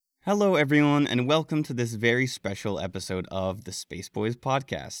Hello, everyone, and welcome to this very special episode of the Space Boys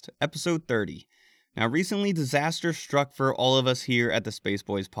Podcast, episode 30. Now, recently, disaster struck for all of us here at the Space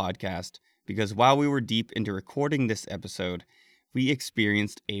Boys Podcast because while we were deep into recording this episode, we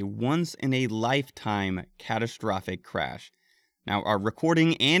experienced a once-in-a-lifetime catastrophic crash. Now, our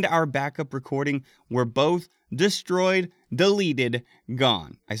recording and our backup recording were both destroyed, deleted,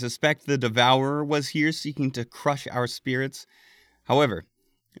 gone. I suspect the Devourer was here seeking to crush our spirits. However,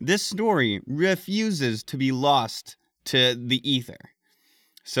 this story refuses to be lost to the ether.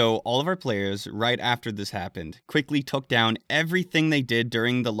 So all of our players, right after this happened, quickly took down everything they did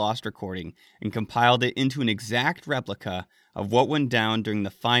during the lost recording and compiled it into an exact replica of what went down during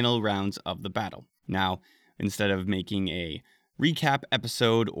the final rounds of the battle. Now, instead of making a recap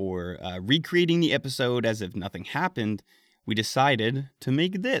episode or recreating the episode as if nothing happened, we decided to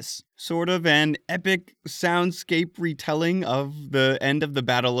make this sort of an epic soundscape retelling of the end of the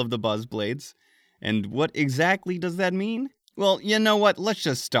Battle of the Buzzblades. And what exactly does that mean? Well, you know what? Let's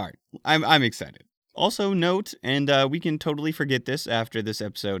just start. I'm excited. Also note, and we can totally forget this after this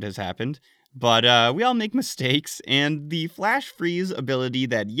episode has happened, but we all make mistakes, and the flash freeze ability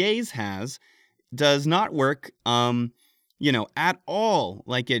that Yaze has does not work, at all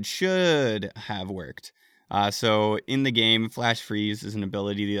like it should have worked. So in the game, Flash Freeze is an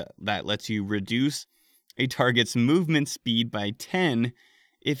ability that lets you reduce a target's movement speed by 10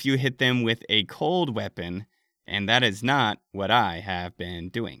 if you hit them with a cold weapon, and that is not what I have been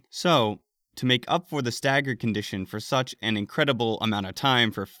doing. So, to make up for the stagger condition for such an incredible amount of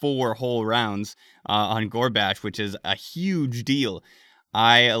time for 4 whole rounds on Gorbash, which is a huge deal,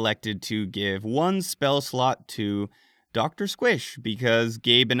 I elected to give 1 spell slot to Dr. Squish, because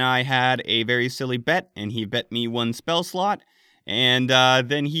Gabe and I had a very silly bet, and he bet me 1 spell slot, and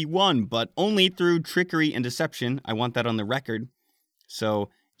then he won, but only through trickery and deception. I want that on the record. So,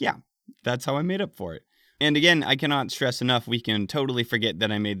 yeah, that's how I made up for it. And again, I cannot stress enough, we can totally forget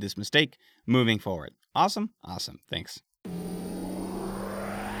that I made this mistake moving forward. Awesome? Awesome. Thanks.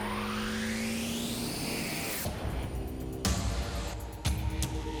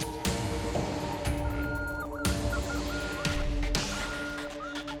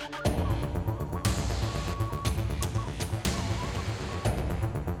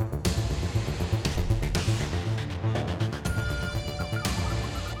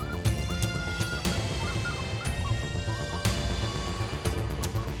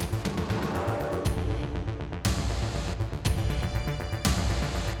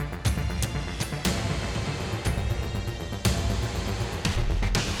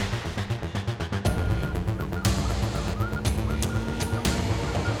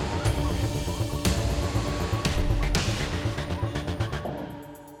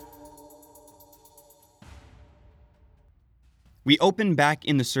 We open back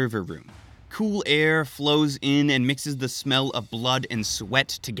in the server room. Cool air flows in and mixes the smell of blood and sweat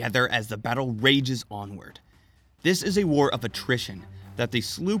together as the battle rages onward. This is a war of attrition that the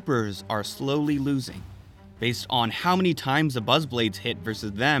sloopers are slowly losing. Based on how many times the Buzzblades hit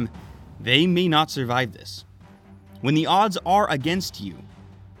versus them, they may not survive this. When the odds are against you,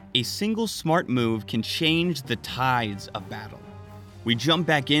 a single smart move can change the tides of battle. We jump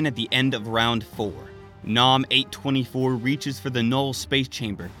back in at the end of round 4. Nom 824 reaches for the null space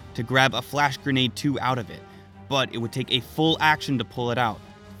chamber to grab a flash grenade 2 out of it, but it would take a full action to pull it out,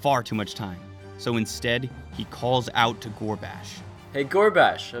 far too much time. So instead, he calls out to Gorbash. Hey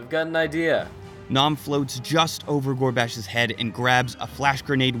Gorbash, I've got an idea. Nom floats just over Gorbash's head and grabs a flash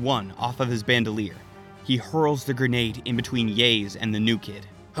grenade 1 off of his bandolier. He hurls the grenade in between Yaze and the new kid.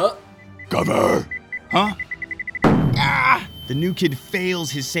 Huh? Cover! Huh? Ah! The new kid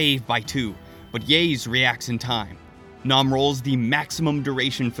fails his save by 2. But Yaze reacts in time. Nom rolls the maximum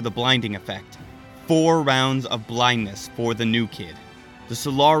duration for the blinding effect. 4 rounds of blindness for the new kid. The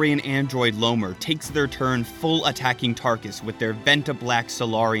Solarian android Lomer takes their turn full attacking Tarkus with their Venta Black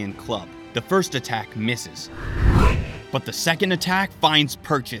Solarian club. The first attack misses, but the second attack finds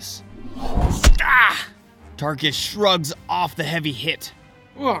purchase. Tarkus shrugs off the heavy hit.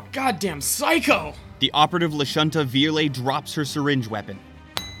 Oh, goddamn psycho! The operative Lashunta Virle drops her syringe weapon.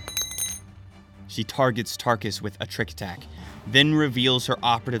 She targets Tarkus with a trick attack, then reveals her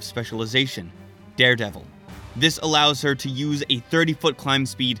operative specialization, Daredevil. This allows her to use a 30-foot climb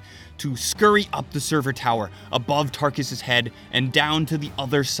speed to scurry up the server tower above Tarkus' head and down to the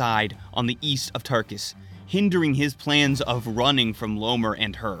other side on the east of Tarkus, hindering his plans of running from Lomer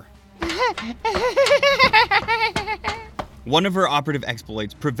and her. One of her operative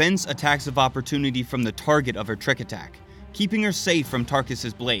exploits prevents attacks of opportunity from the target of her trick attack, keeping her safe from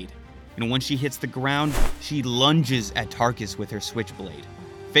Tarkus' blade. And when she hits the ground, she lunges at Tarkus with her switchblade.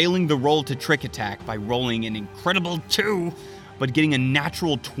 failing the roll to trick attack by rolling an incredible 2, but getting a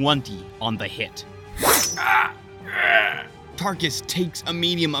natural 20 on the hit. Tarkus takes a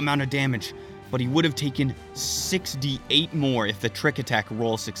medium amount of damage, but he would have taken 6d8 more if the trick attack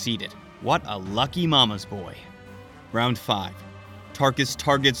roll succeeded. What a lucky mama's boy. Round 5. Tarkus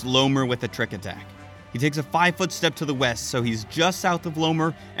targets Lomer with a trick attack. He takes a 5-foot step to the west, so he's just south of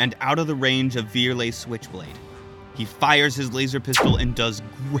Lomer and out of the range of Virlay's switchblade. He fires his laser pistol and does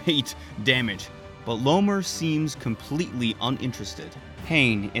great damage, but Lomer seems completely uninterested.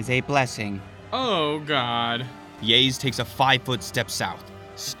 Pain is a blessing. Oh, God. Yaze takes a 5-foot step south,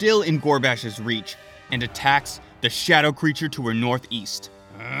 still in Gorbash's reach, and attacks the shadow creature to her northeast.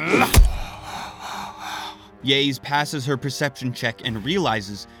 Yaze passes her perception check and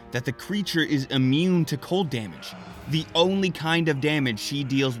realizes that the creature is immune to cold damage, the only kind of damage she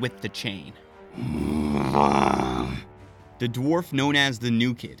deals with the chain. The dwarf known as the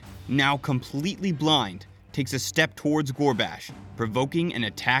New Kid, now completely blind, takes a step towards Gorbash, provoking an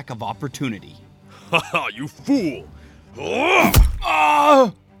attack of opportunity. Haha, you fool!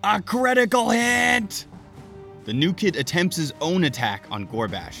 Oh! A critical hit! The New Kid attempts his own attack on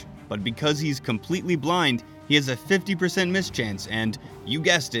Gorbash, but because he's completely blind, he has a 50% miss chance and, you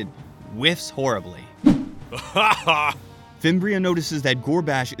guessed it, whiffs horribly. Fimbria notices that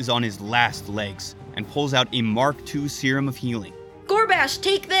Gorbash is on his last legs and pulls out a Mark II Serum of Healing. Gorbash,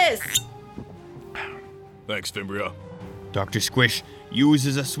 take this! Thanks, Fimbria. Dr. Squish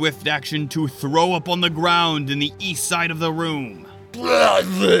uses a swift action to throw up on the ground in the east side of the room.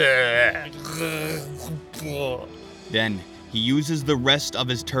 Then, he uses the rest of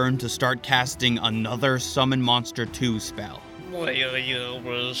his turn to start casting another Summon Monster 2 spell.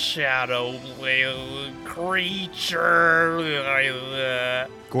 Shadow creature.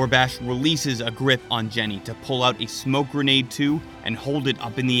 Gorbash releases a grip on Jenny to pull out a smoke grenade 2 and hold it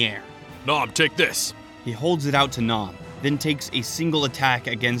up in the air. Nom, take this. He holds it out to Nom, then takes a single attack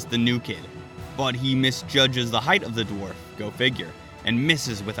against the New Kid. But he misjudges the height of the dwarf, go figure, and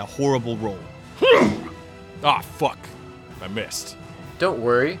misses with a horrible roll. Ah, fuck. I missed. Don't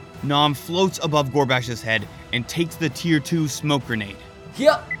worry. Nom floats above Gorbash's head and takes the Tier 2 smoke grenade.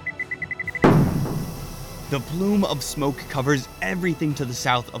 Yep. The plume of smoke covers everything to the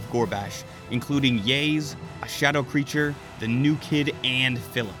south of Gorbash, including Yaze, a shadow creature, the New Kid, and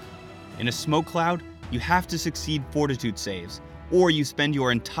Philip. In a smoke cloud, you have to succeed fortitude saves, or you spend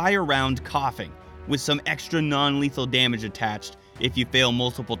your entire round coughing, with some extra non-lethal damage attached if you fail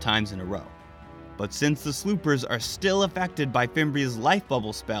multiple times in a row. But since the Sloopers are still affected by Fimbria's life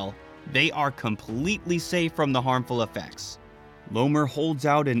bubble spell, they are completely safe from the harmful effects. Lomer holds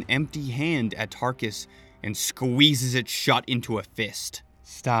out an empty hand at Tarkus and squeezes it shut into a fist.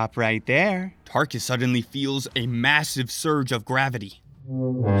 Stop right there. Tarkus suddenly feels a massive surge of gravity.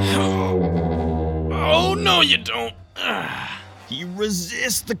 Oh, no, you don't. He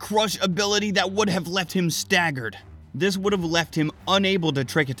resists the crush ability that would have left him staggered. This would have left him unable to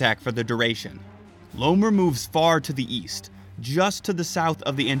trick attack for the duration. Lomer moves far to the east, just to the south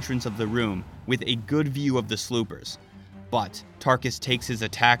of the entrance of the room, with a good view of the Sloopers. But Tarkus takes his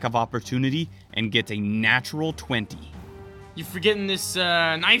attack of opportunity and gets a natural 20. You forgetting this,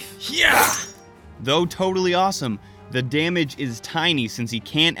 knife? Yeah! Though totally awesome, the damage is tiny since he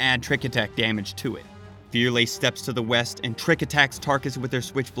can't add trick attack damage to it. Virlay steps to the west and trick attacks Tarkus with their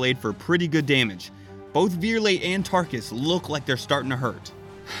switchblade for pretty good damage. Both Virlay and Tarkus look like they're starting to hurt.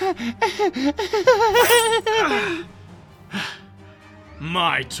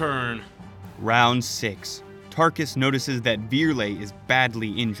 My turn. Round 6. Tarkus notices that Virlay is badly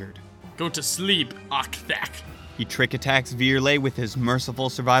injured. Go to sleep, Akthak. He trick attacks Virlay with his merciful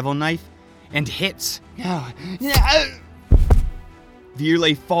survival knife and hits.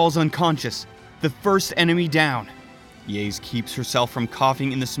 Virlay falls unconscious, the first enemy down. Yaze keeps herself from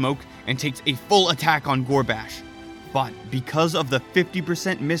coughing in the smoke and takes a full attack on Gorbash. But because of the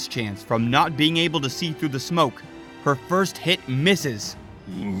 50% miss chance from not being able to see through the smoke, her first hit misses.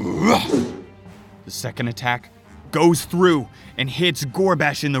 The second attack goes through and hits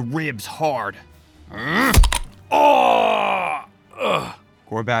Gorbash in the ribs hard.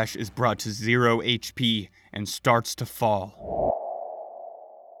 Gorbash is brought to 0 HP and starts to fall.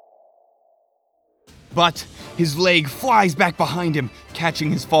 But his leg flies back behind him,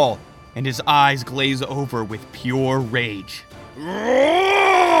 catching his fall, and his eyes glaze over with pure rage.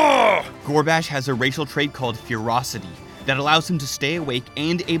 Gorbash has a racial trait called Ferocity that allows him to stay awake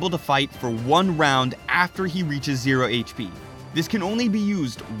and able to fight for 1 round after he reaches 0 HP. This can only be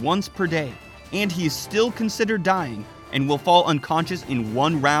used once per day, and he is still considered dying and will fall unconscious in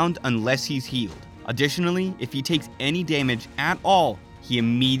 1 round unless he's healed. Additionally, if he takes any damage at all, he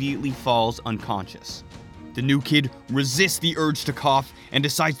immediately falls unconscious. The new kid resists the urge to cough and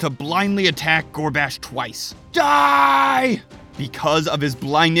decides to blindly attack Gorbash twice. Die! Because of his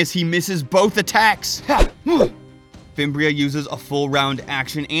blindness, he misses both attacks. Fimbria uses a full round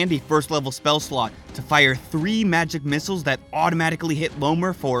action and a first level spell slot to fire 3 magic missiles that automatically hit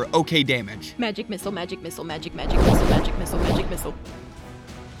Lomer for okay damage. Magic missile, magic missile, magic missile, magic missile, magic missile.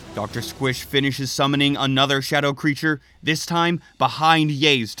 Dr. Squish finishes summoning another shadow creature, this time behind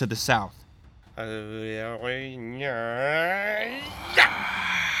Yaze to the south.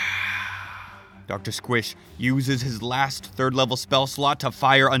 Dr. Squish uses his last 3rd level spell slot to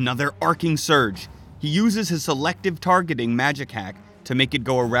fire another Arcing Surge. He uses his selective targeting magic hack to make it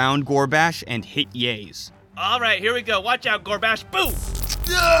go around Gorbash and hit Yaze. Alright, here we go. Watch out, Gorbash. Boom!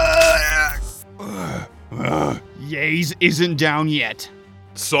 Yaze isn't down yet.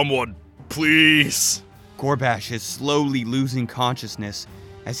 Someone, please. Gorbash is slowly losing consciousness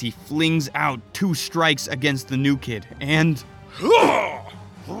as he flings out 2 strikes against the new kid and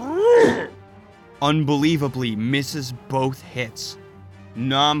unbelievably misses both hits.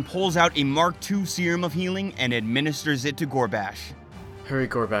 Nom pulls out a Mark II Serum of Healing and administers it to Gorbash. Hurry,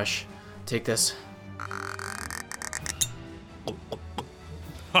 Gorbash. Take this.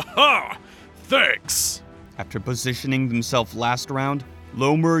 Haha! Thanks! After positioning himself last round,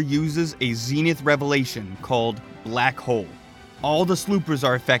 Lomer uses a Zenith Revelation called Black Hole. All the sloopers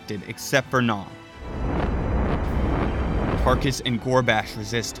are affected except for Nom. Tarkus and Gorbash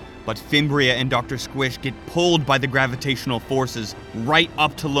resist, but Fimbria and Dr. Squish get pulled by the gravitational forces right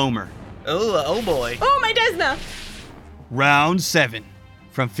up to Lomer. Oh boy. Oh, my Desna! Round 7.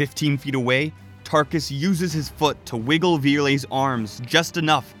 From 15 feet away, Tarkus uses his foot to wiggle Virlay's arms just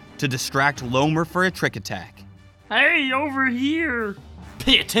enough to distract Lomer for a trick attack. Hey, over here!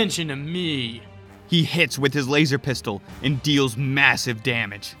 Pay attention to me. He hits with his laser pistol and deals massive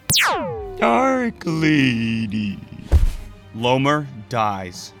damage. Dark Lady. Lomer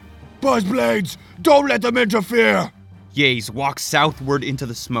dies. Buzzblades, don't let them interfere! Yaze walks southward into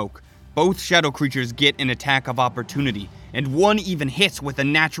the smoke. Both shadow creatures get an attack of opportunity, and one even hits with a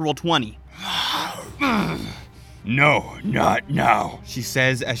natural 20. No, not now, she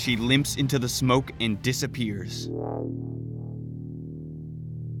says as she limps into the smoke and disappears.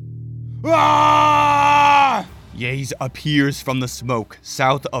 Ah! Yaze appears from the smoke,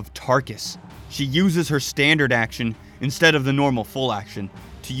 south of Tarkus. She uses her standard action, instead of the normal full action,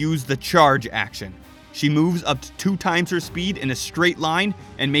 to use the charge action. She moves up to 2 times her speed in a straight line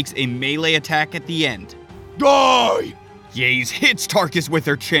and makes a melee attack at the end. Die! Yaze hits Tarkus with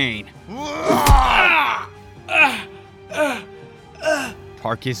her chain.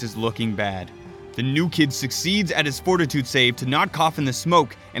 Tarkus is looking bad. The new kid succeeds at his fortitude save to not cough in the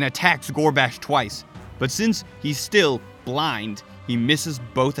smoke and attacks Gorbash twice. But since he's still blind, he misses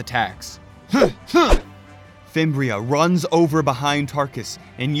both attacks. Fimbria runs over behind Tarkus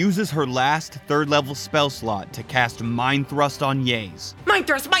and uses her last 3rd level spell slot to cast Mind Thrust on Yaze. Mind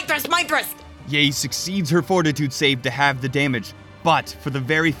thrust, mind thrust, mind thrust! Yaze succeeds her fortitude save to have the damage, but for the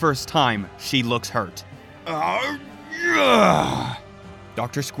very first time, she looks hurt.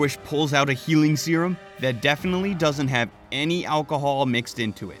 Dr. Squish pulls out a healing serum that definitely doesn't have any alcohol mixed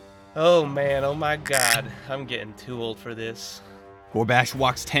into it. Oh man, oh my god. I'm getting too old for this. Gorbash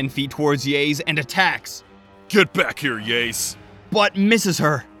walks 10 feet towards Yaze and attacks, Get back here, Yace. but misses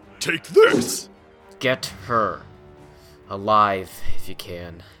her. Take this! Get her. Alive, if you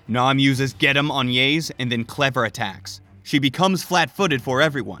can. Nom uses Get 'em on Yaze and then clever attacks. She becomes flat-footed for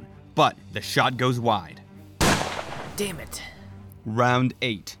everyone, but the shot goes wide. Damn it. Round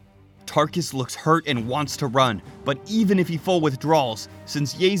 8. Tarkus looks hurt and wants to run, but even if he full withdraws,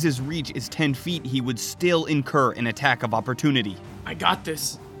 since Yaze's reach is 10 feet, he would still incur an attack of opportunity. I got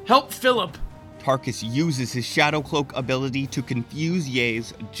this. Help Philip. Tarkus uses his Shadow Cloak ability to confuse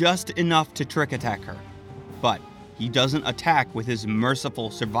Yaze just enough to trick attack her. But he doesn't attack with his merciful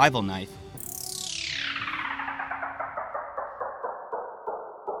survival knife.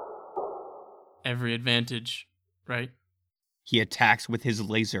 Every advantage, right? He attacks with his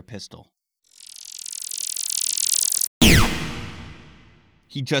laser pistol.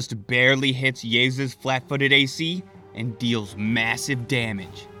 He just barely hits Yaze's flat-footed AC and deals massive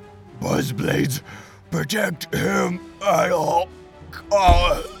damage. Buzzblades, protect him at all.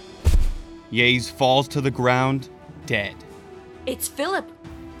 Yaze falls to the ground, dead. It's Philip.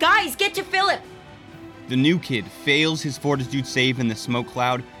 Guys, get to Philip! The new kid fails his fortitude save in the smoke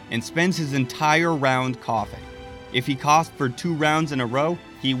cloud and spends his entire round coughing. If he coughs for 2 rounds in a row,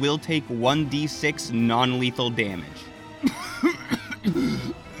 he will take 1d6 non-lethal damage.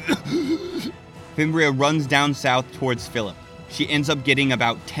 Fimbria runs down south towards Philip. She ends up getting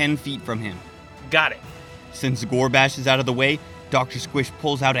about 10 feet from him. Got it. Since Gorbash is out of the way, Dr. Squish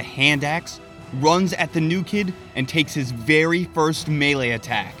pulls out a hand axe, runs at the new kid, and takes his very first melee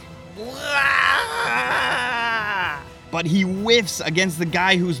attack. But he whiffs against the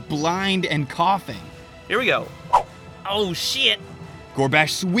guy who's blind and coughing. Here we go. Oh, shit.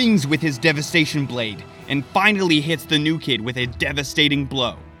 Gorbash swings with his devastation blade and finally hits the new kid with a devastating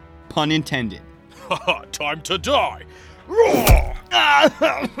blow. Pun intended. Haha, time to die.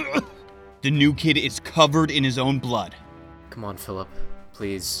 The new kid is covered in his own blood. Come on, Philip.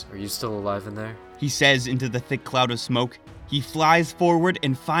 Please, are you still alive in there? He says into the thick cloud of smoke. He flies forward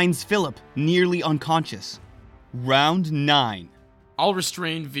and finds Philip nearly unconscious. Round 9. I'll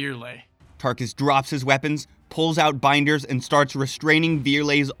restrain Virley. Tarkus drops his weapons, pulls out binders, and starts restraining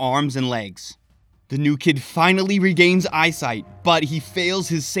Virley's arms and legs. The new kid finally regains eyesight, but he fails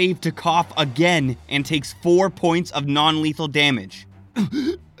his save to cough again and takes 4 points of non-lethal damage.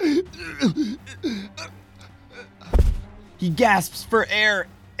 He gasps for air,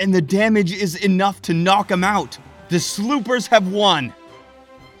 and the damage is enough to knock him out. The Sloopers have won!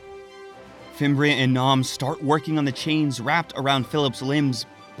 Fimbria and Nom start working on the chains wrapped around Philip's limbs,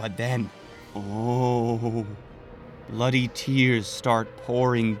 but then, bloody tears start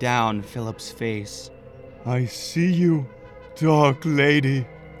pouring down Philip's face. I see you, Dark Lady.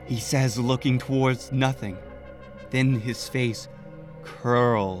 He says, looking towards nothing. Then his face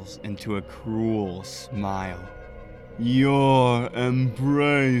curls into a cruel smile. Your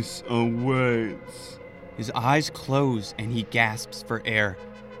embrace awaits. His eyes close and he gasps for air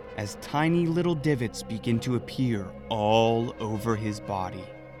as tiny little divots begin to appear all over his body.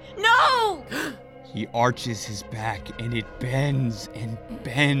 No! He arches his back and it bends and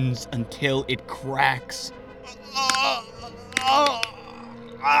bends until it cracks.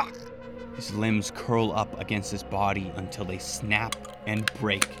 His limbs curl up against his body until they snap and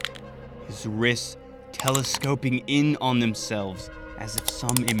break. His wrists telescoping in on themselves as if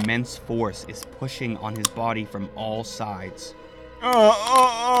some immense force is pushing on his body from all sides.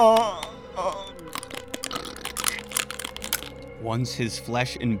 Once his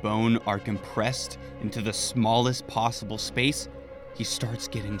flesh and bone are compressed into the smallest possible space, he starts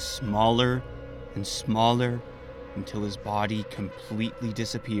getting smaller and smaller until his body completely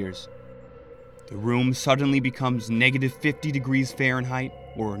disappears. The room suddenly becomes -50 degrees Fahrenheit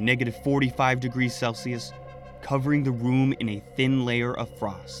or -45 degrees Celsius, covering the room in a thin layer of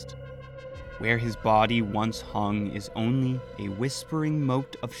frost. Where his body once hung is only a whispering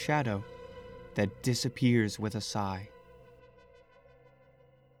mote of shadow that disappears with a sigh.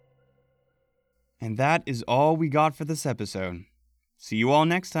 And that is all we got for this episode. See you all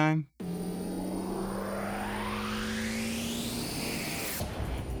next time.